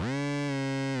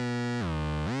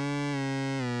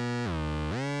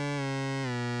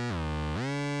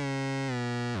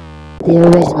the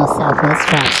original Southwest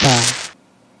Trapper.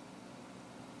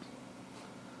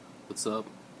 What's up?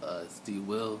 It's D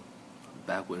Will,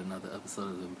 back with another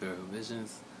episode of the Imperial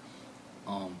Visions.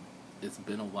 It's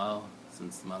been a while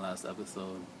since my last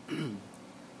episode.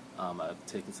 I've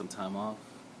taken some time off,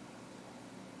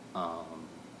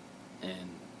 and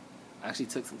I actually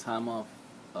took some time off.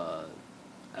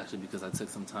 Because I took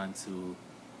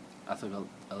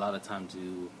a lot of time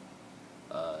to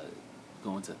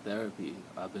go into therapy.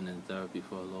 I've been in therapy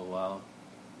for a little while,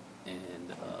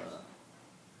 and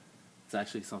it's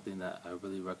actually something that I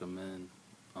really recommend.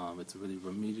 It's really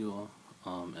remedial,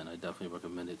 and I definitely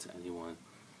recommend it to anyone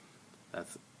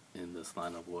that's in this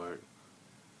line of work.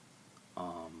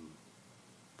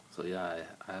 So yeah,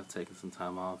 I have taken some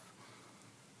time off,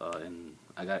 and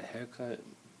I got a haircut,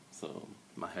 so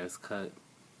my hair's cut.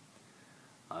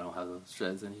 I don't have those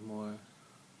dreads anymore.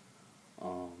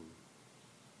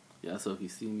 Yeah, so if you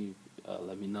see me,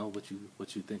 let me know what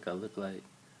you think I look like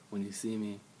when you see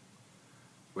me.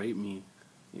 Rate me,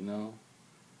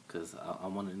 because I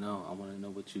want to know. I want to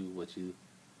know what you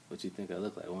think I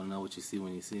look like. I want to know what you see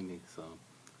when you see me. So,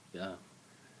 yeah.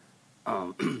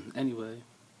 Anyway,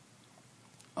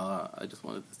 I just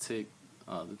wanted to take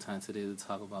the time today to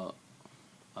talk about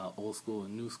old school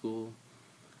and new school,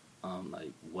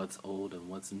 like what's old and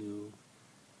what's new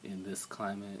in this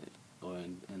climate or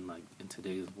in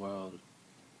today's world.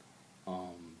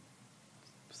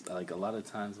 Like a lot of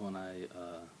times when I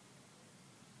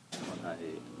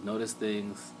notice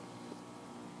things,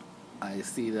 I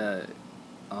see that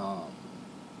I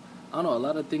don't know. A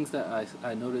lot of things that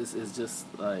I notice is just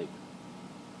like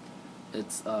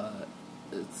it's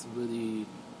really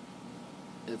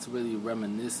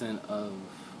reminiscent of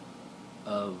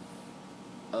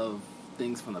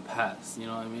things from the past. You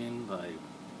know what I mean?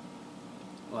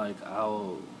 Like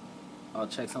I'll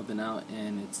check something out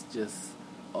and it's just,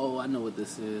 oh, I know what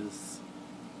this is.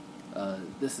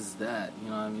 This is that. You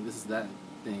know what I mean? This is that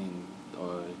thing,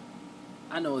 or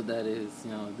I know what that is.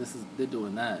 They're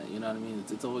doing that. You know what I mean?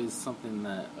 It's always something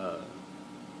that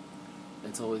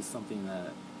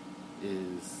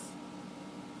is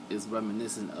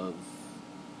reminiscent of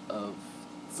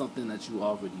something that you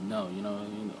already know. You know what I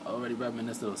mean? Already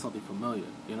reminiscent of something familiar.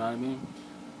 You know what I mean?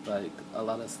 Like a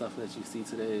lot of stuff that you see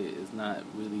today is not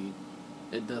really.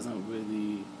 It doesn't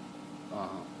really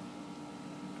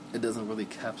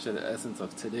capture the essence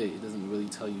of today. It doesn't really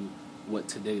tell you what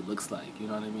today looks like. You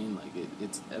know what I mean? Like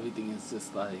it's everything is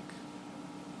just like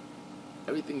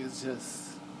everything is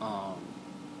just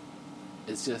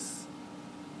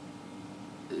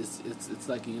it's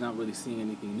like you're not really seeing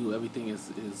anything new. Everything is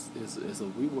a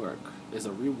rework. It's a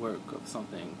rework of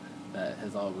something that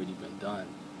has already been done.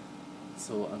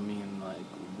 So I mean, like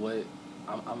what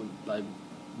I'm like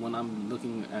when I'm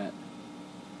looking at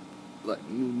like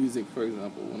new music, for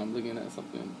example, when I'm looking at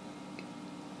something,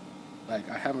 like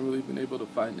I haven't really been able to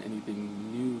find anything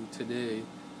new today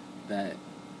that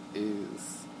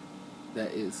is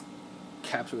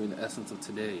capturing the essence of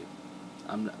today.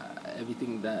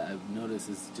 Everything that I've noticed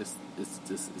is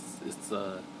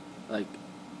like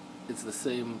it's the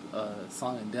same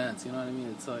song and dance. You know what I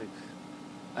mean? It's like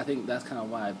I think that's kind of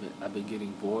why I've been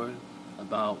getting bored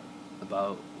about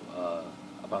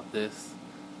this.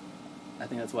 I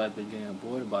think that's why I've been getting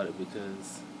bored about it,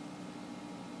 because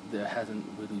there hasn't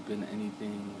really been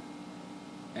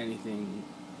anything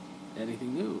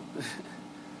new.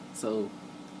 So,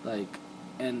 like,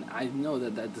 and I know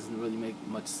that doesn't really make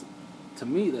much, to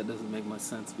me that doesn't make much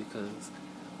sense, because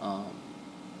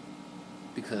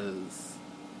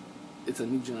it's a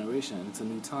new generation, it's a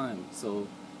new time. So,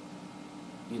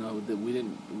 that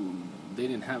they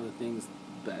didn't have the things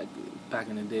back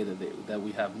in the day that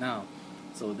we have now.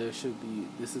 So there should be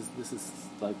this is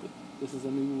a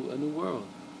new world.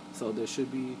 So there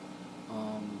should be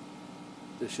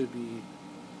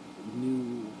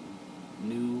new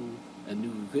a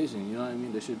new vision. You know what I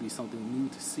mean? There should be something new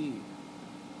to see.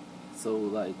 So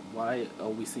like, why are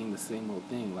we seeing the same old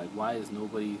thing? Like, why is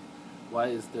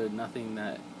there nothing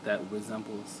that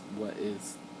resembles what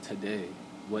is today,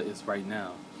 what is right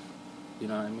now? You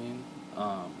know what I mean?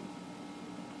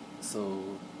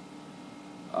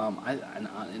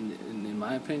 In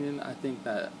my opinion, I think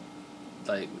that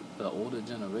like the older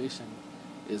generation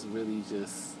is really the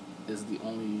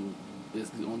only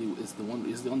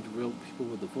real people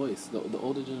with the voice. The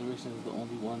older generation is the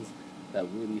only ones that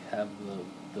really have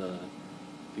that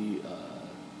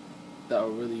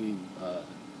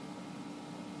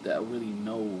really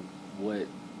know what.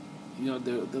 They're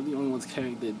the only ones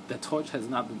carrying the torch. Has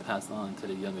not been passed on to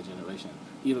the younger generation.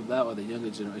 Either that or the younger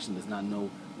generation does not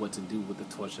know what to do with the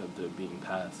torch that they're being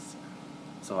passed.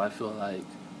 So I feel like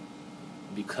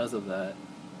because of that,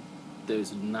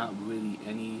 there's not really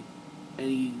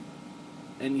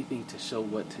anything to show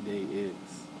what today is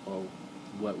or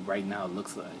what right now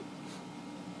looks like.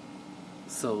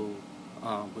 So,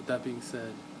 with that being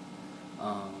said,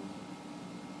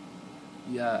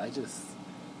 yeah,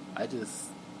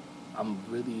 I'm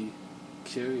really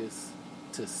curious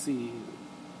to see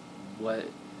what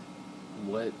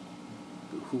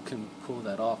who can pull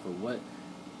that off, or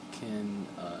can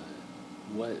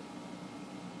what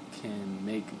can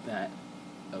make that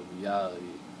a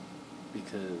reality,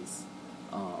 because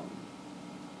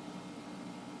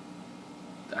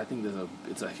I think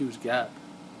it's a huge gap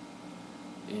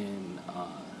in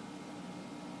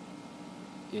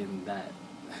that.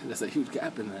 There's a huge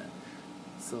gap in that.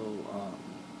 So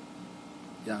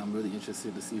yeah, I'm really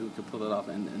interested to see who can pull it off.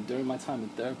 And during my time in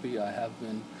therapy, I have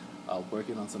been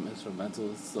working on some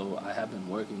instrumentals. So I have been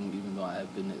working, even though I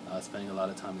have been spending a lot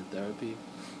of time in therapy.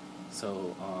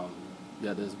 So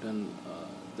yeah, there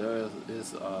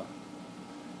is a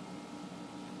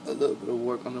little bit of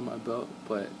work under my belt,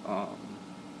 but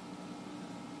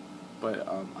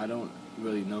I don't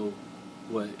really know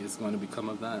what is going to become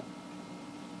of that.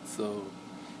 So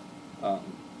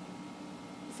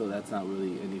so that's not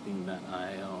really anything that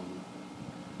I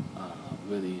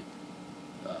really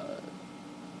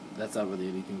that's not really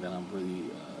anything that I'm really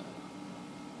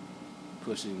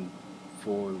pushing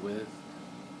forward with.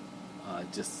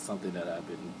 Just something that I've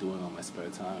been doing on my spare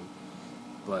time.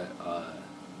 But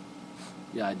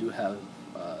yeah, I do have.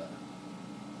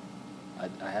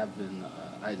 I have been.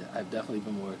 I've definitely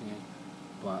been working,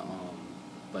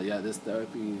 but yeah, this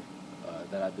therapy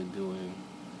that I've been doing.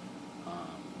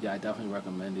 Yeah, I definitely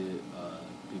recommend it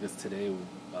because today,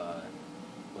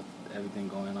 with everything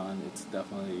going on, it can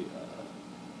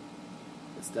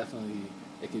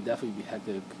definitely be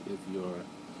hectic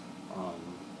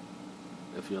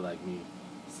if you're like me.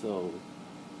 So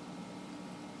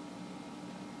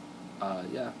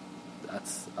yeah,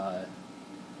 that's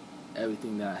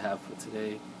everything that I have for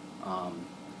today.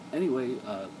 Anyway,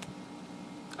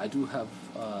 I do have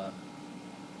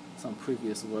some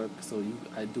previous work, so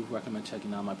I do recommend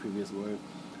checking out my previous work,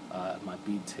 my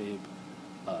beat tape,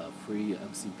 free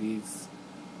MC Beats,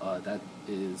 that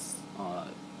is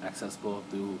accessible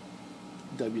through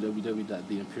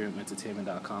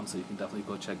www.theimperialentertainment.com, so you can definitely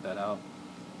go check that out.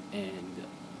 And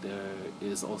there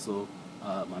is also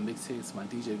my mixtapes, my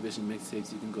DJ Vision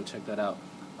mixtapes. You can go check that out,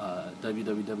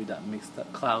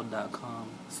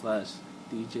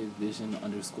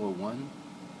 www.mixcloud.com/DJVision_1.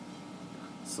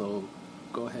 So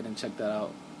go ahead and check that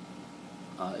out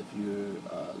if you're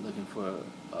looking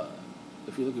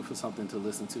for something to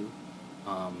listen to.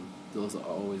 Those are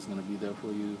always going to be there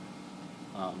for you.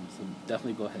 So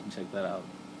definitely go ahead and check that out.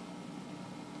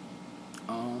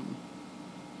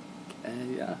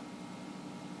 And yeah,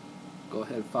 go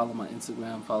ahead, follow my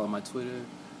Instagram, follow my Twitter.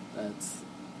 That's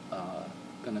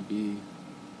gonna be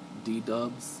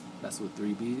DDubs. That's with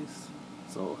 3 B's.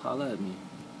 So holla at me.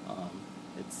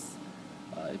 It's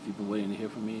if you've been waiting to hear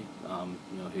from me,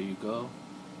 here you go.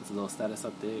 It's a little status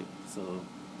update. So,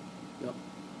 yep.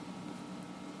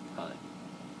 Holla.